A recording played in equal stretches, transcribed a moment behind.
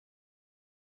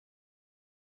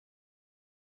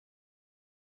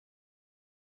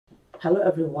Hello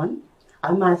everyone,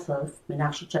 I myself,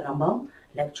 Meenakshi Chanambam,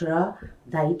 lecturer,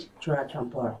 Dait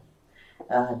Churachampur.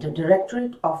 The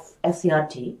Directorate of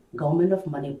SCRT, Government of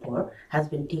Manipur, has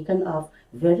been taken of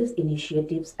various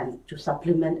initiatives and to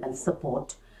supplement and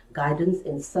support guidance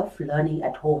in self-learning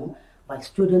at home by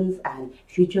students and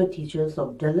future teachers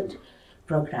of Dalit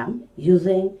program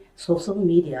using social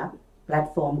media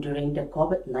platform during the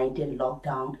COVID-19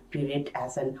 lockdown period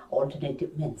as an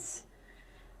alternative means.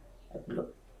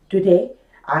 Today,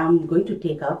 I am going to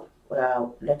take up,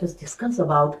 let us discuss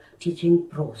about teaching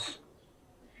prose.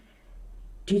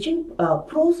 Teaching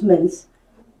prose means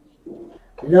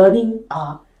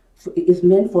is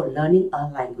meant for learning a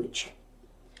language.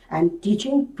 And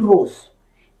teaching prose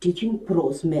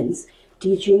means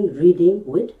teaching reading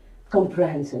with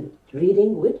comprehension. Here,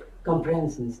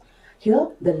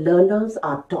 the learners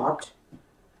are taught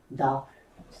the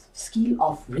skill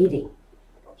of reading.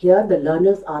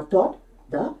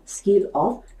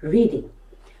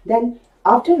 Then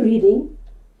after reading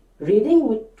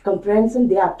with comprehension,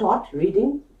 they are taught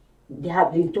reading. They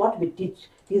have been taught teach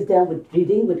them with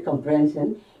reading with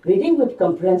comprehension. Reading with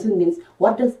comprehension means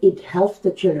what does it help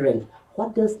the children?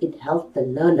 What does it help the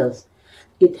learners?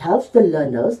 It helps the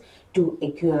learners to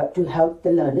acquire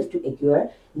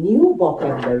new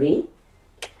vocabulary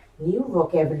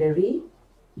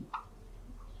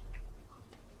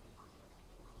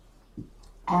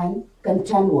and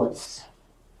content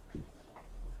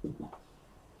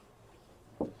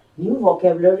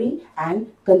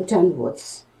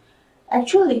words.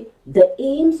 Actually, the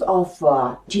aims of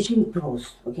teaching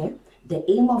prose, the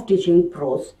aim of teaching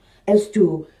prose is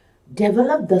to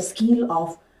develop the skill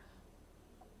of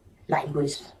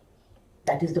language.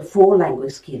 That is the 4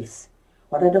 language skills.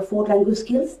 What are the 4 language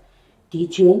skills?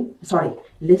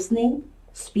 Listening,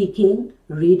 speaking,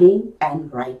 reading,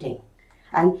 and writing.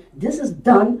 And this is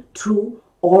done through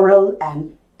oral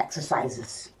and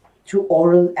exercises.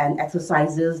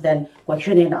 Then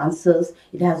question and answers.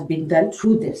 It has been done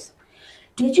through this.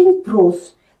 Teaching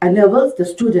prose enables the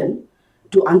student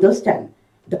to understand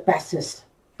the passages.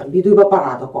 Then they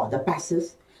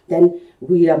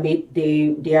are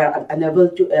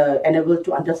enabled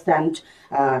to understand,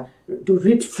 to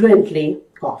read fluently.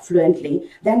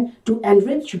 Then to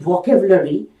enrich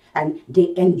vocabulary, and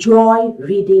they enjoy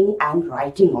reading and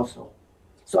writing also.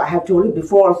 So I have told you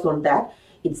before also that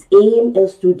its aim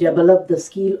is to develop the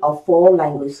skill of 4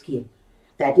 language skills.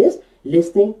 That is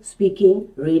listening,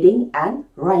 speaking, reading, and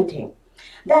writing.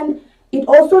 Then it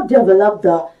also develops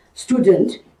the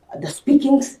student the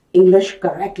speaking English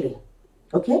correctly.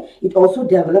 It also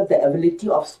develops the ability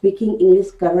of speaking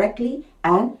English correctly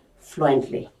and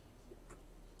fluently.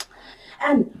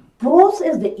 And prose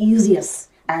is the easiest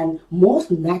and most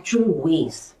natural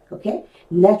ways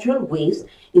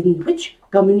in which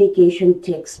communication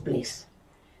takes place.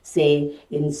 Say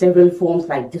in several forms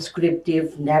like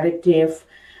descriptive, narrative,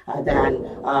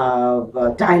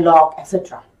 dialogue,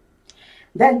 etc.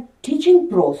 Then teaching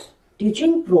prose, it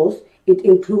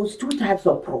includes 2 types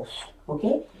of prose.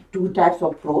 2 types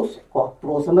of prose.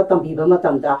 Prose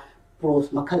prose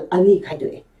makal ani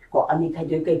khaidoe.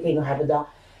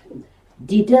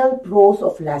 Detailed prose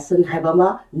of lesson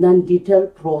haibama,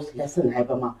 non-detailed prose lesson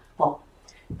haibama.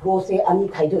 Prose ani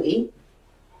khaidoe.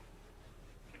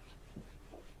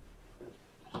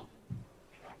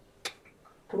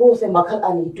 Prose makal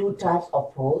ani 2 types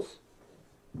of prose.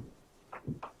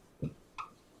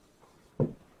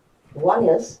 One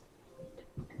is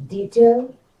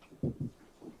detailed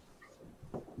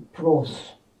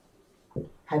prose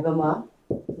haibama,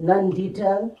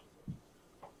 non-detailed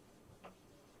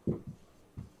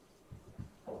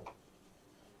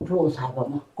prose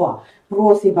haibama.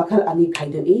 Prose makal ani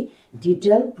khaidoe,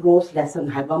 detailed prose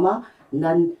lesson haibama,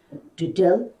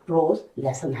 non-detailed prose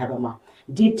lesson haibama.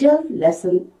 Detailed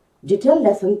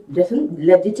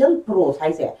prose,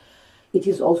 I say, it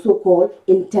is also called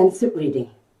intensive reading.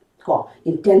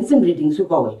 Intensive reading, in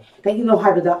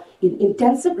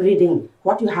intensive reading,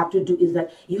 what you have to do is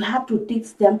that you have to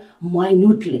teach them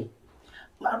minutely.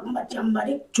 Class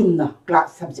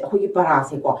subject,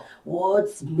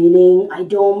 words, meaning,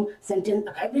 idiom, sentence,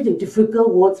 everything,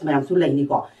 difficult words,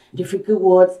 difficult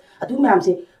words,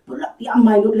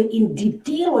 minutely in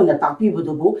detail when the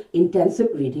intensive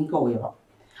reading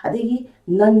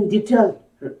non-detailed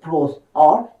prose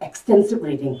or extensive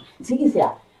reading.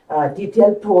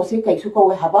 Detailed prose intensive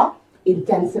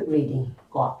reading.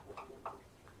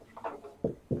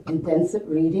 Intensive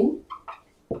reading.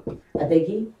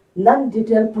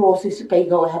 Non-detailed prose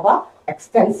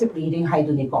extensive reading.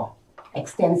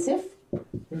 Extensive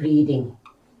reading.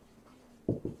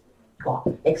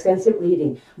 extensive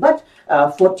reading. But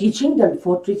for teaching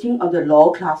of the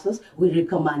law classes, we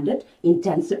recommended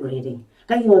intensive reading.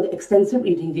 You know, the extensive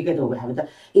reading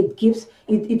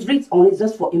it reads only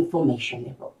just for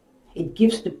information. It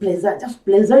gives the pleasure, just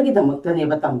pleasure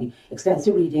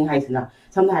extensive reading.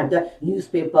 Some have the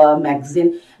newspaper,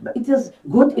 magazine, but it is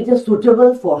good, it is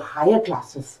suitable for higher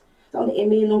classes. Some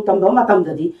MA nung tamba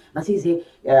matamdadi, masise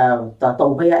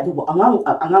tawbaya adubo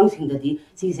angang singdadi,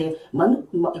 sise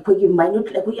ekogi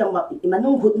minute ekogi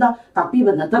manung hutna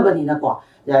tapiba natabani na ko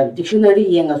dictionary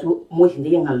yengasu moi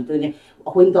sinde yengal to ne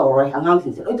akoin tawroi angang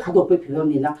singse loi thadokpe phibam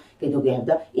ni na kedo ge have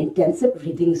the intensive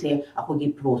reading se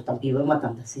akogi prose tapiba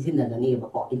matamda sisinadani ba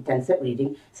ko intensive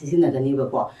reading sisinadani ba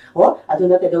ko o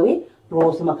aduna kedowi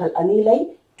prose makal ani lai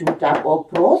two type of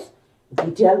prose.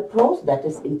 Detailed prose, that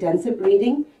is intensive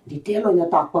reading, detail on the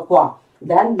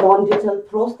then non-detailed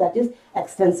prose, that is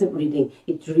extensive reading.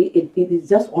 It is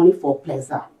just only for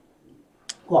pleasure.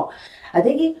 I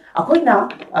think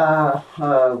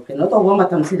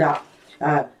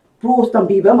prose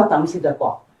tambiba matam sida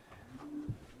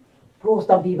prose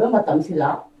tambiba matam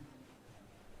sila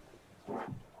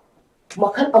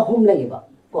makal ahum laiba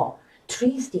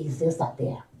 3 stages are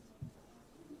there.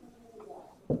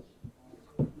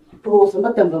 Prose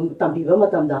tambiba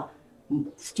matamda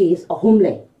stays ahum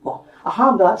lay.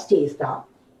 Ahamba stays the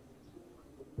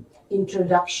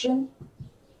introduction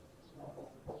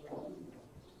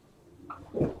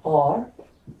or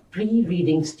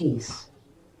pre-reading stays.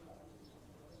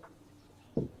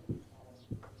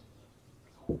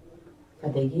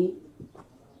 Adagi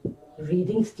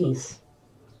reading stays.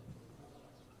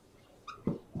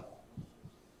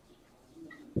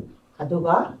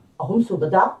 Aduga ahum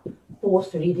subada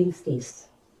post-reading stays.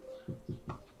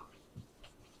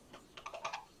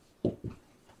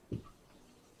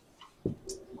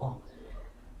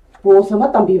 Prose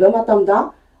tambiba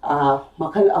matamda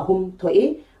makal ahum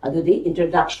thoe adudi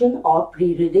introduction or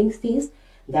pre-reading stays.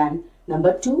 Then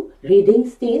number 2 reading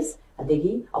stays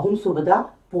adagi ahum subada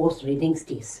post-reading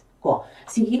stays.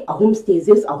 Sigi ahum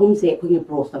stages ahum se kungi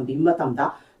prose tambiba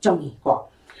matamda changi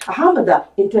ahamada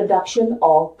introduction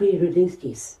or pre-reading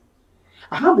stays.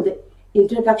 Ahamada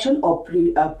introduction or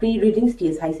pre-reading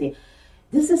stays. I say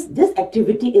this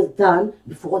activity is done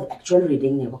before the actual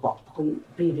reading.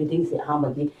 Pre-reading se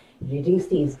ahamadi reading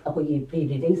stays.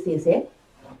 Pre-reading stays se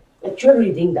actual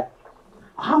reading da.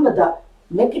 Ahamada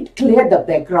make it clear the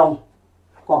background.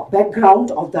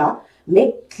 Background of the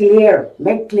make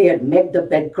the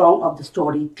background of the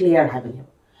story clear.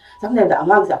 Sometimes the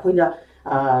among the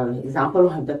example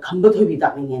have the combat who be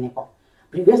that in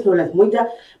previous knowledge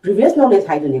previous knowledge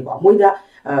moida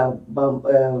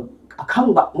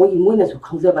akamba moina su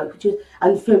khangzaba which is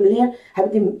unfamiliar,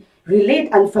 have them relate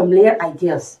unfamiliar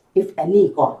ideas if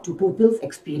any to pupils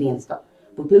experience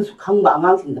pupils khangba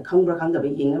amangs in the khangbra khangda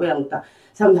ying ba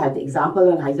some have the example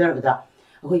and hizer da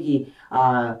hogi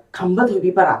khamba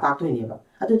thobi para ta to ne ba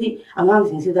adudi angang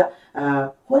sing sida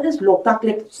what is Loktak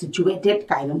Lake situated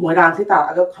kind of moirang se ta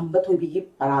aga khamba thobi gi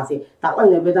para se ta oi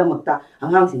ne beda makta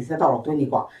angang sing se ta ro to ni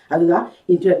ko aduga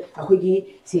inter hogi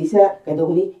se se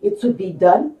kadoni it should be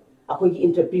done hogi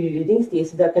interpret reading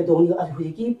stage da kadoni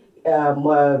hogi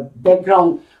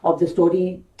background of the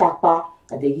story takpa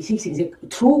adegi si sing se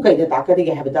through kai da ta ka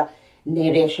de have the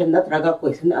narration natraga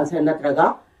question answer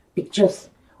natraga pictures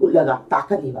ulaga ta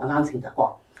ka ni angang sing da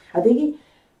ko adegi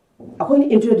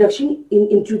introduction in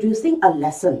introducing a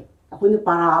lesson. It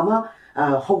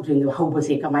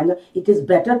is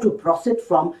better to proceed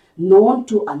from known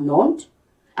to unknown,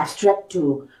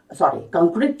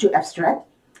 concrete to abstract,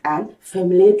 and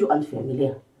familiar to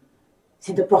unfamiliar.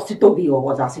 See the proceed to be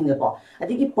was asking about. I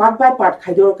think it part by part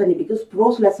because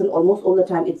prose lesson almost all the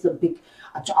time it's a big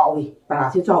part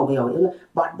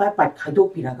by part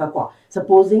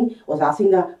supposing was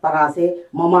asking the parase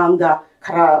mamanga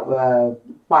kara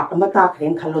part amata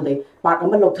kren khalo de part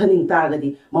ama lokhaning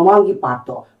targadi mamangi part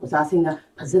to was asking the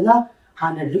phazana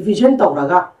hana revision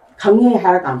tawraga khange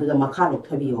hara kan to the makha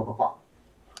lokhabi ho ko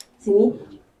sini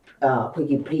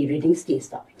khoi pre-reading stage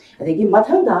ta adegi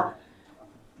mathanga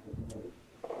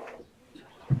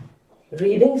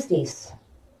reading stage.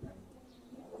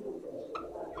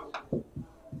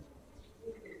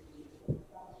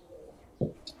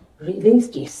 Reading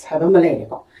stage have a malay.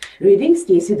 Reading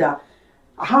stage is the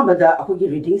Ahamada Akogi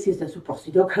reading stage is the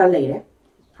procedure crale.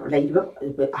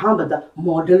 Ahamada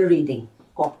model reading.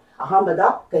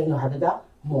 Ahamada can you have the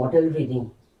model reading?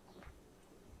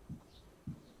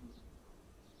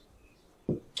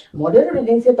 Model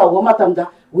reading se Tawamatamda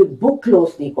with book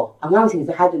close ni ko angang sing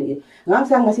se haduni angang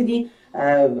sang ngasidi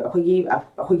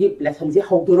khogi lesson se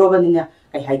hogdoro banina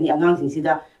kai haini angang sing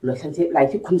sida lesson se lai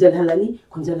si khumjal halani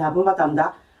khumjal haba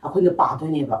matamda akhoi pa do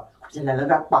ne ba khumjal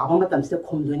halaga pa ba matam se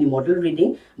khumdoni model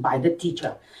reading by the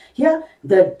teacher. Here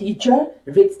the teacher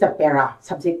reads the para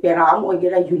subject para am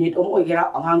ogera unit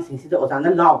ogera angang sing sida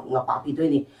ozana law nga pa pi do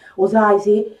ni oza I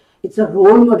say it's a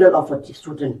role model of a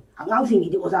student angang sing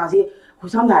gi oza se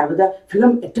khusam da ba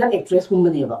film actor actress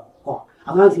gumne ba ko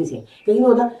angang sing se kai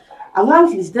no da angang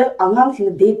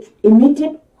sing they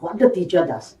imitate what the teacher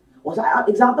does. Also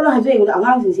example I say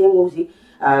angang sing se ngo si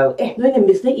noi ne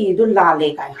miss ne I do la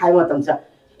le kai hai ma tam sa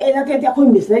na te khoi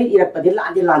miss ne I rak pa de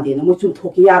la de no mo chum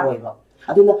thoki ya roi ba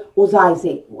aduna oza I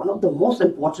say one of the most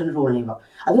important role ne ba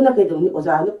aduna kai do ni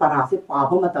oza ne para se pa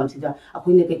ba ma tam si da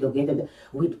akhoi ne kai do ge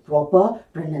with proper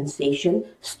pronunciation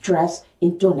stress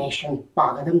intonation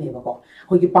pa ga dam ne ba ko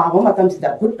khoi gi pa ba ma tam si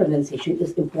da good pronunciation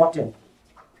is important.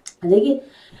 Adagi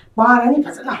parani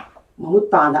phasana mamut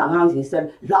ta da angang sing se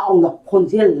laung na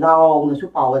khonjel laung na su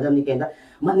pawa dam ni kenda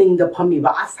maning da phami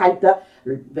ba aside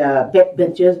the back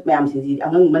benches ma'am sing si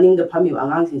angang maning da phami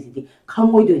angang sing si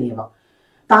khamoi do ni ba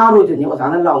ta ro do ni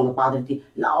osana laung na pa da ti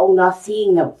laung na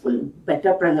sing na full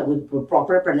better with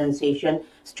proper pronunciation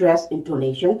stress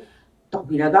intonation to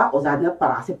biraga osana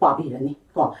para se pa bi ni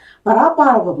ko para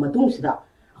ba matung sida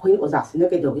khoi oza sina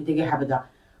kai do gi te have da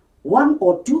one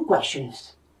or two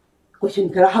questions question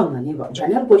kara hangani ba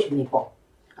general question ni ko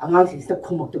angang si sta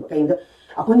khumok to kai da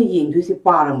akoni yeng du si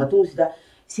para matung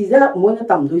sida moina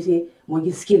tam du si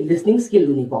mogi skill listening skill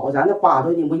ni ko ozana pa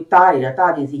do ni moi ta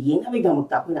din si yeng abi gam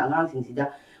ta ko angang sing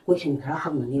sida question kara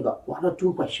hangani ba one or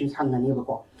two questions hangani ba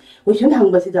ko question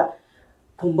hang ba sida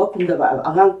khumba khumda ba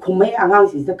angang khumai angang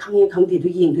si sida khangye khangdi du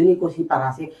yeng du ni ko si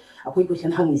para se akoi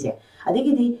question hangi se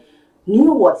adigi di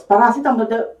new words para se tam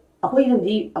da akoi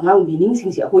di angang meaning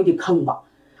sing si akoi di khang ba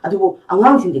adugo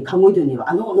angang sing de khangoi do ni ba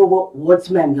ano words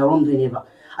ma'am yarom do ni ba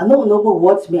ano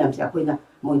words ma'am se akoina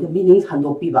moi the meanings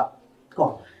hando pi ba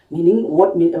ko meaning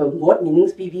what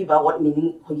meanings pi ba what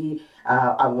meaning hogi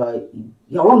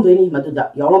yarom do ni madu da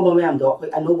yarom ba ma'am do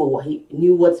ano bo hi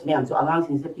new words ma'am so angang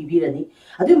sing se pi ra ni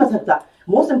adu masakta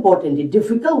most importantly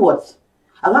difficult words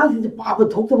angang sing de pa ba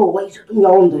thok ba wai su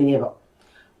yarom do ni ba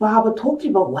pa ba thok ti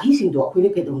ba wai sing do akoina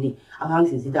ke do ni angang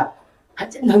sing sida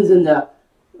hanjan da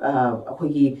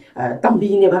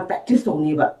practice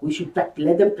we should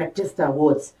let them practice the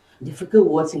words difficult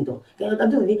words into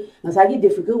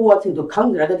difficult words into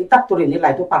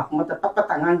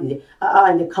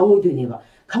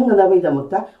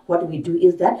what we do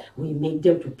is that we make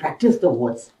them to practice the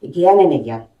words again and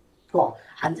again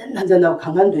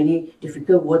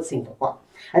difficult words into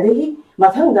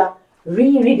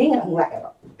rereading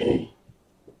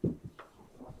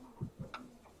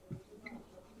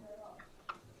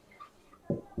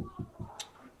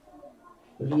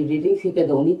rereading si ka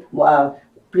doni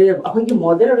akhoi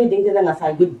model reading de nga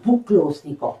sai good book close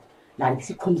ni ko lari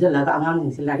si khumjal la angang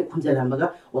ni si lari khumjal la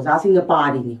maga oza sing na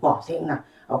pari ni ko seng na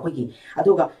akhoi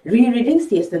aduga rereading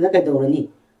stage na ka dorani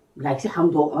like si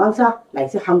hamdo angang sa like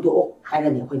si hamdo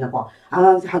hairani akhoi na ko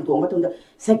angang sa hamdo ma tung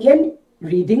second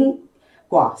reading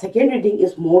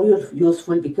is more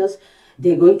useful because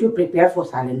they're going to prepare for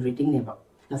silent reading never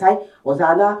nasai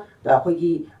oza na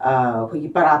akhoi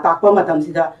para takpa matam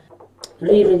sida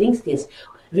rereading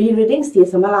stage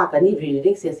samala kani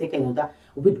rereading stage se kainoda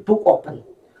with book open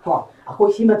ho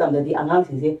akoi si matam da di angang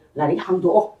sing se lari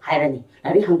hamdo hairani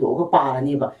lari hamdo ko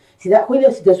parani ba sida akoi da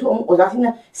sida su oza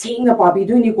sina sing na pa bi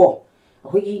do ni ko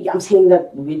akoi yam sing da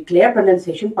with clear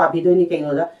pronunciation pa bi do ni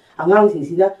kainoda angang sing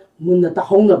sida munna ta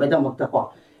hongna ba da makta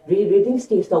ko rereading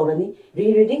stage tawrani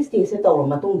rereading stage se tawra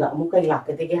matung da amu kai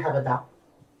lakate ke habada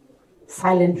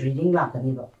silent reading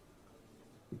lakani ba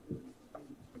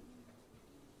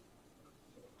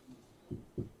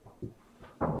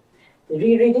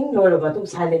rereading Lord Batum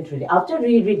silent reading. After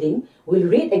rereading, we'll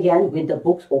read again with the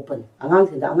books open.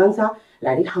 Angang sa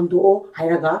lari hamdo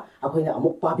hairaga akoina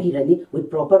amuk pabirani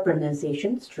with proper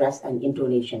pronunciation, stress and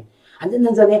intonation. And then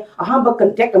nanzane ahamba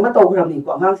contact ama tawgramni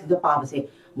ko angang sida pabase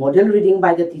model reading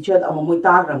by the teacher amamoy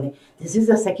tarramni. This is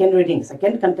the second reading,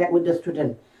 second contact with the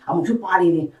student. Amuk su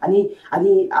pari ni ani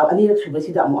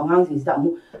subasida amu angang sida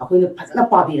amu akoina phasana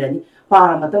pabirani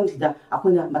para matam sida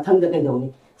akoina mathangda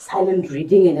kaidawni silent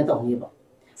reading in the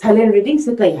silent reading is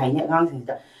with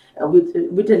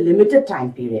a limited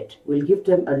time period. We'll give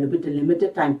them a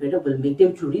limited time period. We'll make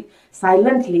them to read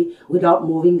silently without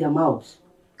moving their mouths.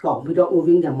 Without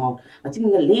moving their mouth. But in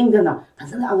the laying the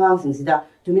Angang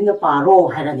to mean the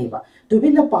paro had a neighbor. To be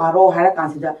the paro had a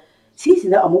consider. See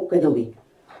the amuk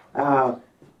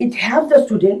it helps the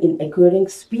student in acquiring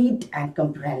speed and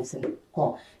comprehension.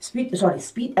 Speed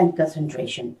and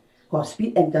concentration.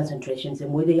 Speed and concentration is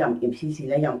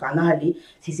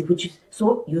which is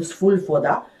so useful for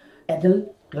the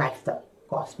adult life.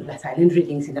 Silent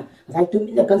reading is like to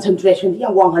mean the concentration.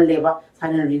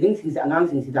 Silent reading is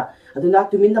announcing that. I do not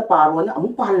to mean the power one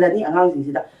among Palani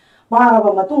announcing that.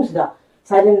 Parava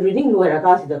silent reading where I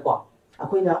can't see the qua.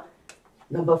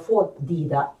 Number 4 D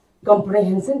the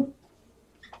comprehension.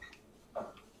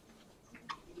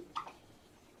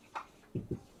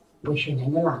 Question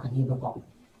and the lack of need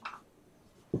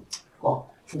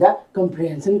see the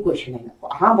comprehension question.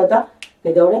 Hamada,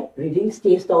 reading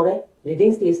stage story,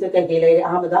 reading stage the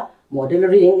Hamada, model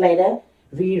reading later,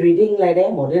 rereading later,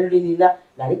 model reading the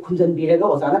Larry Kunjan Biraga,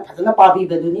 Ozana, Tazana Papi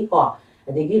Beduni,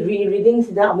 they give rereading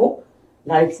Sidamo,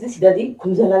 like this daddy,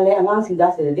 Kunzala announcing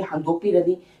that the Handopi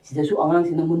ready, Sidasu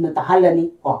announcing the Munata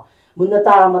Halani,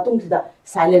 Munatara Matung the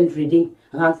silent reading,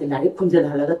 announcing Larry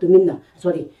Kunzala to Minna,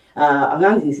 sorry.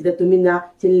 Announcing sida tumina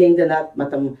chilling the nat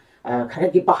matam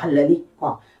karaki pahalani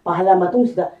pahala matung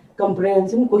sida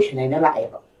comprehension question in a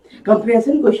live.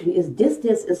 Comprehension question is this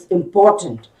test is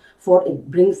important for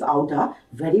it brings out a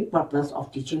very purpose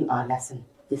of teaching our lesson.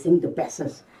 This is the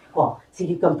passes.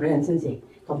 See comprehension say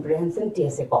comprehension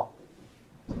test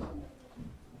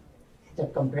the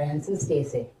comprehension test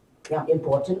say yeah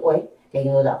important way. You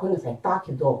know that when I say talk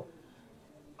you do.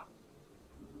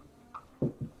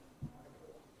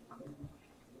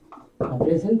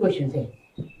 Comprehension question say,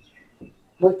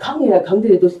 "What come here? Come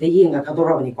to the yin a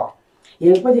Cadoronico.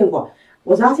 Young Padianco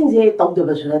was asking the top of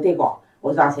the Sudateco,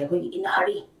 was asking in a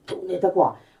hurry to let a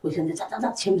qua, which in the Satan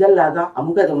Chimdalaga,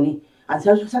 Amugadoni, and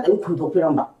such a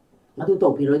Kutopiramba.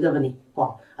 Matuto Pirodavani,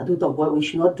 Aduto boy, we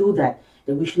should not do that.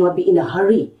 That we should not be in a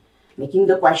hurry, making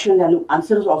the question and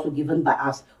answers also given by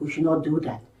us. We should not do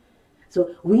that.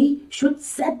 So we should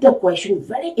set the question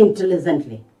very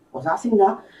intelligently. Was asking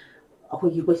now.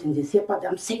 Question but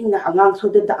I'm saying that so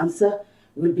that the answer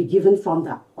will be given from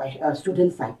the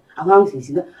student side.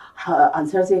 The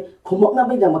answer say, come up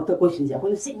by the questions. I'm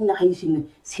going to sing the high sing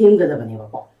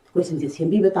the questions is him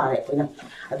be better.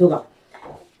 Aduga.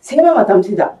 Same matam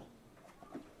sida.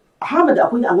 Hamad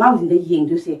Akun announcing the yin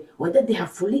to say whether they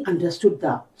have fully understood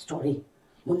the story.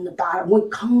 Munata, Moy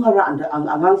Kangara and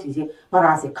announcing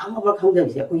Parase, Kangara Kanga,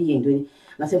 yin doing.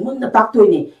 I say, Munda back to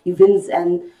any events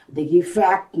and they give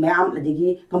fact, ma'am, they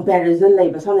give comparison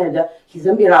like some of the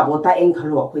Hisam Irabota and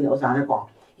Kalo, when Ozanako.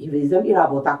 If Hisam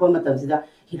Irabota, Matamsida,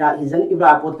 Hisam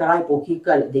Irabota, Poki,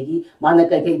 they give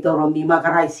Manaka Gator,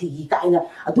 Mimakarai, Sigi, Kaina.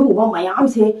 I don't want my arm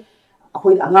say,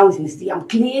 when announcing, see, I'm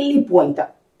clearly pointed.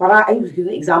 But I use an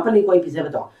example in Koi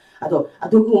Pisato. I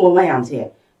don't know my arm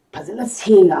say, Pazana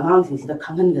saying announcing the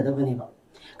Kangan the Veneva.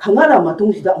 Kangara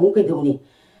Matung the Mukadoni.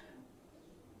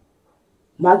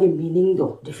 Magi meaning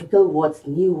do difficult words,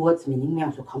 new words meaning me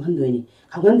so kangan doini.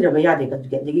 Kangan drabaya they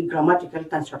get the grammatical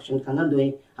construction kangan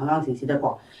doini. Announcing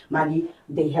sidako. Magi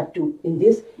they have to in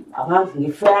this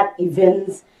announcing fact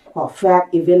events or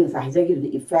fact events. I say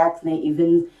the facts ne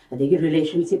events. They give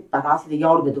relationship. Parasi the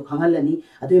yaud betu kangan lani.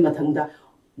 Adu matanga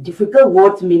difficult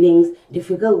words meanings.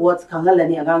 Difficult words kangan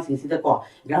lani announcing sidako.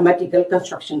 Grammatical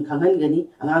construction kangan gani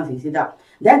announcing sidak.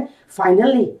 Then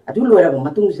finally,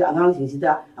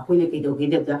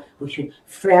 we should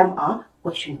frame a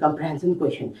question, comprehension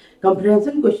question.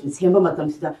 Comprehension questions,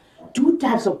 two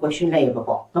types of questions.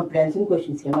 Comprehension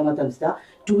questions,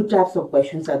 two types of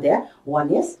questions are there.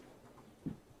 One is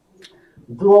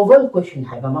global question.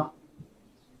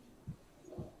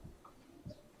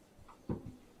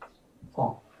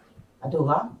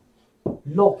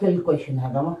 Local question.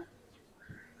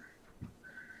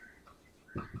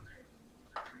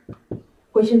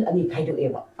 Question ani kaido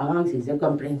eva. Angang si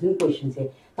comprehension question say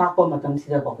takpa matam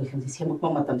sida question si semakpa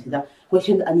matam sida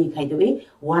question ani kaido e.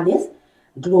 One is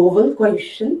global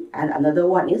question and another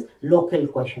one is local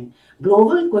question.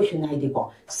 Global question I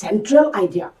ko central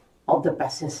idea of the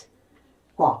passage.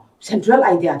 Central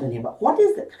idea to neba. What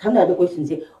is the kind of question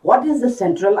say? What is the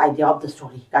central idea of the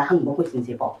story? Kahang mo question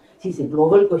say ko. See say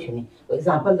global question. For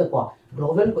example the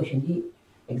global question. He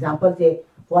example say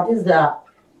what is the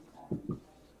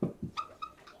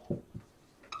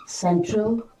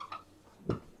central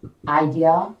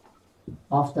idea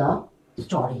of the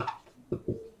story.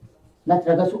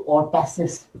 Or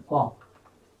passage.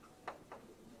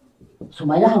 So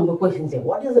my question say,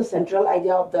 what is the central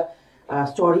idea of the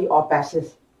story or passage?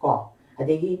 Do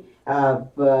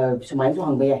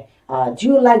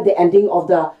you like the ending of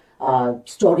the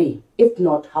story? If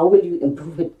not, how will you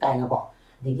improve it? Do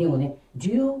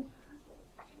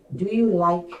you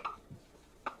like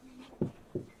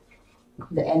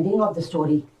the ending of the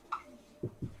story?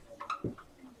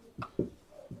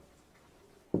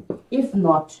 If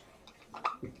not,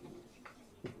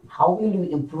 how will you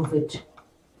improve it?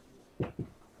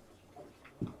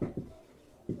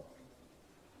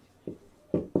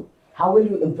 How will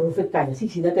you improve it? Kind of see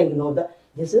that you know that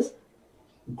this is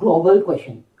global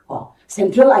question. Oh,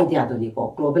 central idea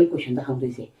global question the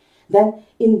hungry say. Then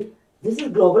in this is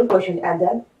global question and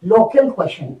then local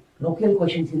question. Local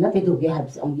questions in the we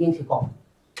have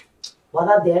what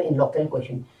are there in local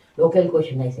question? Local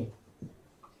question I say.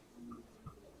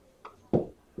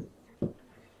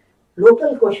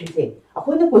 Local question say,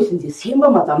 according to questions, same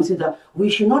we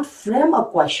should not frame a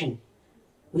question.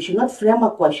 We should not frame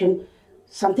a question,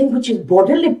 something which is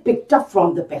bodily picked up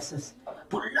from the passages.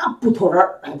 Pulla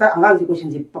puthora, angang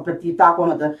questions, property tap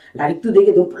on the like to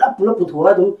the pulla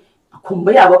puthora,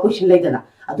 kumbaya question like that.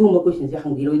 Aduma questions,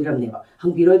 Hungiro never,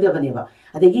 Hungiro never.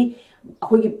 Adegi,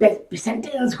 a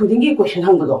sentence couldn't question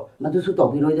Hungado, Madusu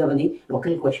Tobiro,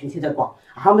 local questions in the call.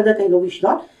 Hamada kind of wish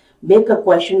not. Make a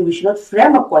question, we should not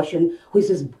frame a question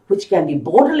which can be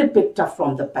bodily picked up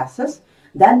from the passage.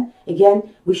 Then again,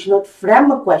 we should not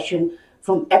frame a question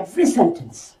from every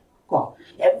sentence.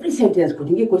 Every sentence could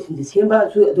be a question the same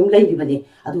about Dum Lady Bani,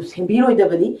 Adu Sembiro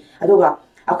Devani, Adoga,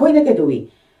 Aquina Kadui.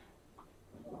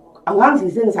 Among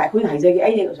things I couldn't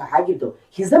Hagito.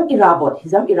 Hisam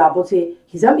Irabot say,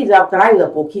 Hisam is a cry with a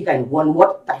poki kind one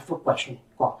what type of question.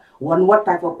 One what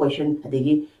type of question,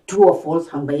 adegi true or false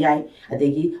hangbayai,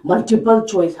 adegi multiple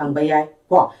choice hangbayai.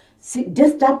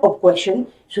 This type of question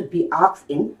should be asked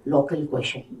in local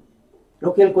question.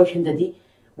 Local question that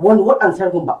one what answer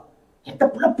gumba. Heta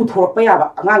pula puthor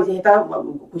payaba. Angang se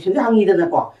heta question the hangi na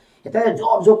ko. Heta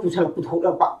job puthal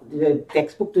puthor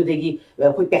textbook to degi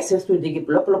passage to degi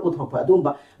pula puthor pa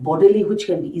dumba bodily which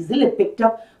can be easily picked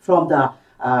up from the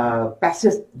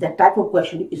passage. That type of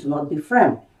question is not be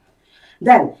framed.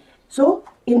 Then so,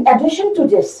 in addition to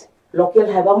this, local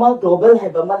habama, global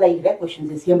habama, like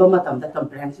questions, is the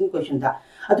comprehension question.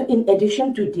 In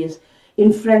addition to this,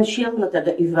 inferential, not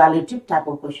the evaluative type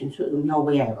of questions, no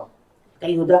way I have.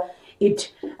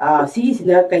 It sees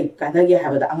the kind of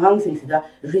have the among things the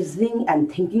reasoning and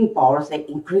thinking powers like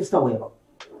increase the way.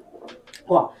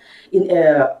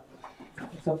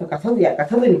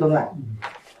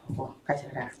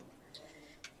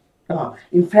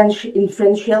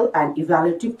 Inferential and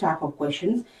evaluative type of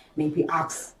questions may be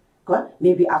asked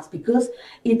because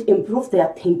it improves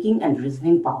their thinking and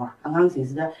reasoning power.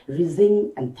 Is the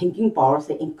reasoning and thinking powers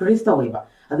they increase the waiver.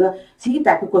 See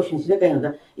type of questions the kind of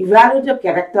the evaluative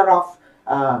character of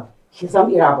Hisam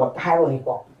Irabot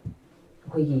Hironico.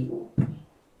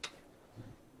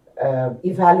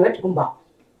 Evaluate Kumba.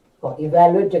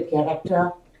 Evaluate the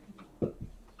character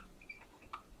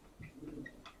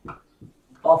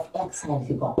of X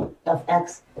of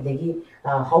X.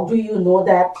 How do you know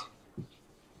that?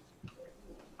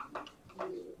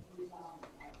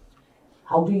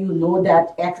 How do you know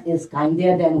that X is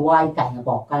kinder than Y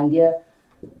kinder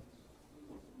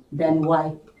than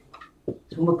Y?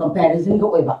 Sumba comparison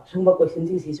go over. Sumba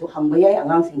questions is so hangaya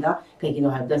angang singa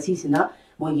kagino have the sisina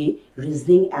mogi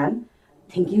reasoning and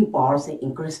thinking powers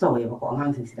increase the way ko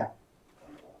angang singa.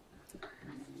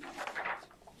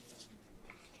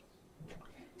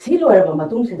 See lower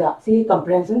matung sida see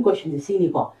comprehension question see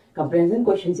ni ko comprehension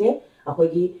question se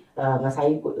akogi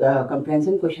ngasai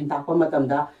comprehension question ta ko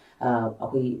matamda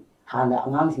akoi hana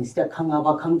angang sing sida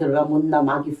khangaba khangdra munna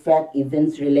magi fact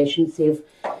events relationship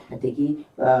adegi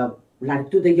like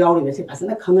to the yauri se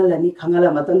phasana khangalani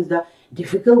khangala matam sida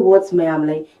difficult words mayam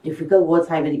lai difficult words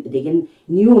have again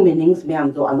new meanings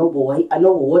mayam to ano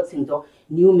words sing to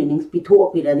new meanings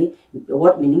pitho pirani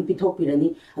what meaning pitho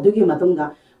pirani adugi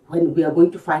matunga. When we are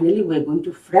going to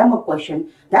frame a question,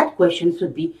 that question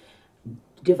should be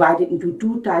divided into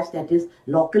two types, that is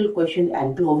local question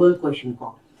and global question.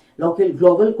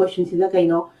 Global questions in the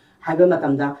kind of have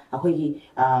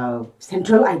a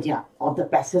central idea of the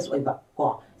passage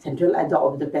central idea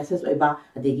of the passage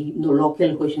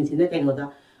local questions in the kind of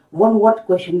the one word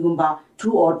question gumba,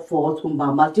 true or false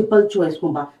gumba, multiple choice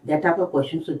gumba, that type of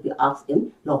question should be asked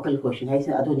in local question. I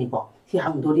say adonico. See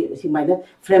hangdori, see my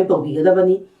frame to be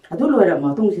the Adu lawyer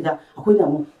Matung Sida,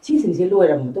 Aquina, seasons in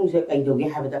lawyer Matung I do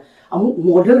have the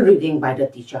model reading by the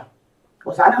teacher.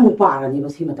 Osana Mupara, and you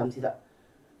was him at Tamsida.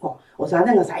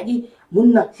 Osana Nasai,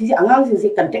 Munna, see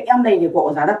Angang can take young lady for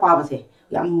Osana Pavase,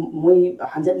 Yam Mui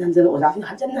Hansen or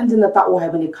Hansen in the Tao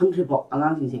have any country book,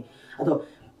 Angang. Although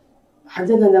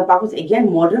Hansen and the Pavas again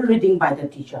model reading by the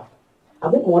teacher. A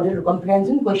bit model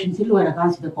comprehension questions in lawyer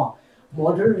against the call.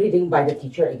 Model reading by the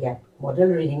teacher again. Model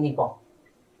reading Nico.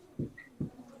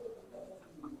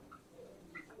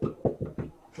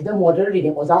 The model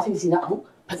reading was asking Sina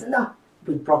Pasana,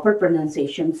 with proper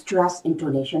pronunciation, stress,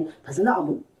 intonation, fazana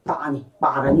amu taani,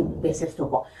 parani, basis to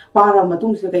ko. Para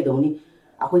matung sida kay doni,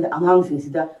 ako na angang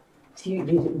sida si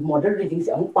model reading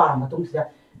si amu para matung sida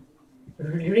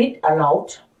read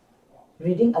aloud,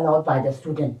 reading aloud by the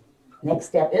student. Next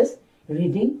step is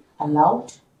reading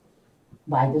aloud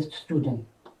by the student.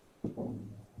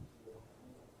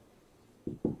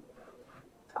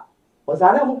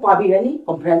 Ozana amu pabirani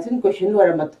comprehension question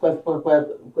lower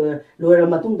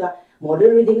matungda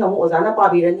model reading amu ozana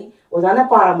pabirani ozana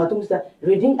para matungda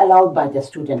reading aloud by the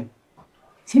student.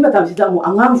 Sima tamsida amu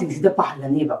angang singsida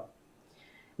pahalani ba.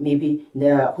 Maybe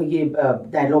the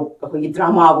dialogue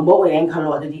drama gumbo oyen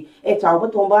khalo adudi e chawba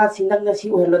thomba sindang na si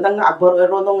ohelo nang akbar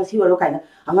ero nong si ero kaina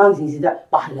angang singsida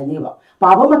pahalani ba.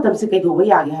 Paba matam se kai do ba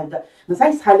yagi habda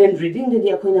nasai silent reading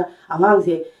de akoina angang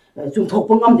se we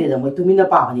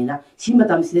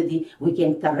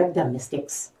can correct their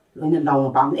mistakes. When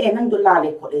long bang, nang do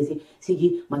lale ko ezi,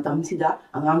 sigi matam sida,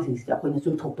 angang sing sida, when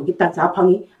some top to get that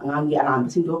pangi, angangi around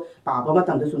sinto, papa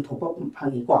matam the some top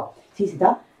pangi ko.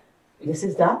 Sida, this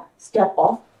is the step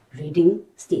of reading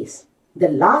stage. The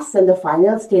last and the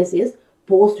final stage is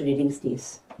post reading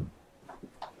stage.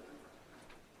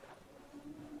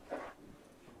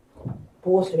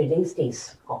 Post reading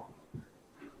stage.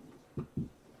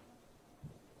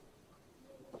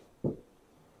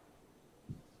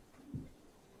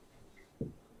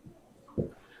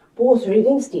 Post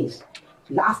reading stage.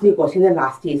 Lastly, question the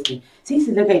last stage. See,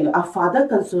 a further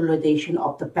consolidation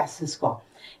of the passage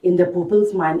in the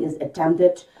pupil's mind is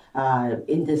attempted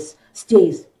in this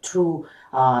stage through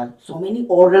so many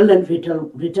oral and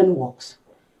written works.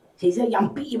 See,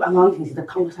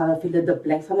 the fill in the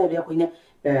blanks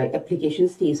application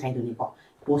stage.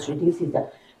 Post reading stage.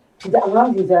 See, the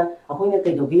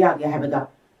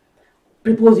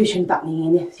preposition that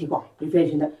ni si ko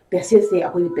preposition da passage se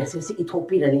akoi passage se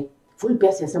ithopirani full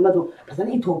passage sama do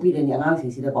phasana ithopirani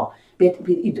angang si da ko pet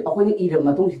akoi ni ira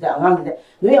matung si da angang da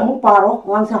noi amu paro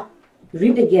angang sa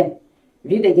read again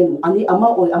ani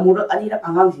ama oi amura ani ra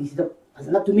angang si da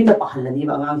phasana tumina pahalani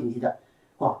ba angang si da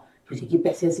ko physiki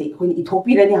passage se akoi ni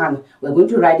ithopirani han we are going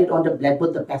to write it on the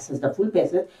blackboard the passage the full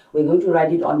passage we are going to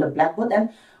write it on the blackboard and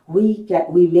we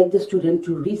make the student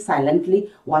to read silently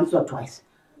once or twice.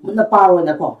 Muna paro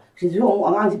na ko sisu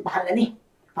ang si pahalani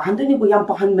pahandoni ko yang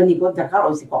pahanmani ko darkar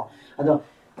osi ko ado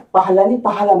pahala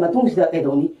matung sida kay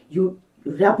doni you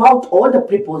wrap out all the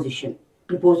preposition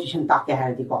ta ke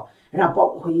hardi ko wrap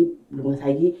out hoi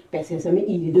lungasai gi passage me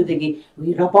ido degi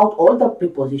we wrap out all the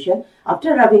preposition.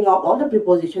 After wrapping out all the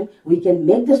preposition we can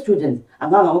make the students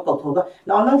anga ko thoga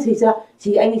na nang si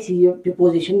ai si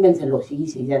preposition men salo si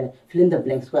fill in the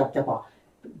blanks ko after ko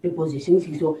preposition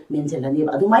so mention ani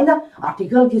ba adumaina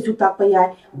article ki su tak pa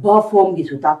yai verb form ki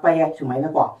su tak pa yai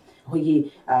sumaina ko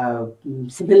hoyi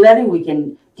similarly we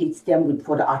can teach them with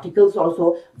for the articles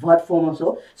also verb form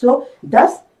also. So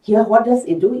thus here what does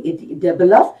it do? It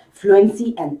develops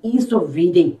fluency and ease of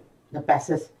reading the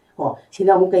passage.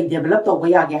 Sina mo kay develop to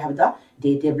baya ge have the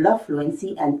they develop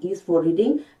fluency and ease for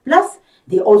reading, plus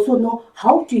they also know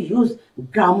how to use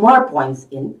grammar points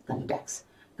in context.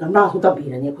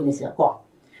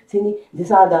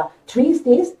 These are the 3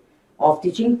 stages of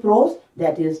teaching prose,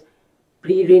 that is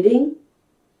pre-reading,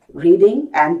 reading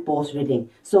and post-reading.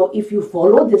 So if you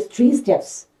follow these 3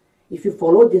 steps, I think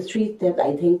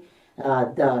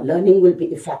the learning will be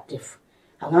effective.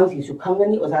 Learning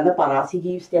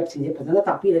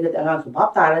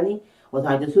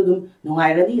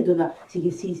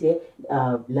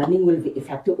will be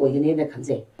effective.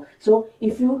 So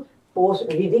if you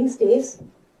post-reading stage,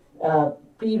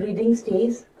 pre-reading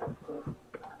stage,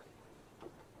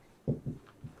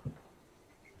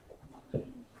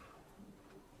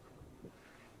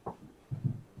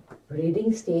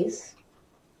 reading stage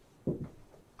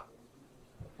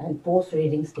and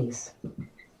post-reading stage.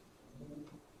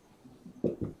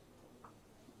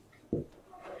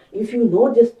 If you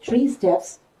know these 3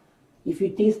 steps, if you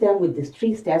teach them with these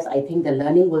 3 steps, I think the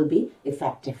learning will be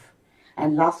effective.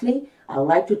 And lastly, I would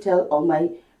like to tell all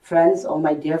my friends, all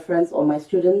my dear friends, all my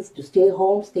students to stay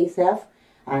home, stay safe,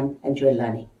 and enjoy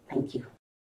learning. Thank you.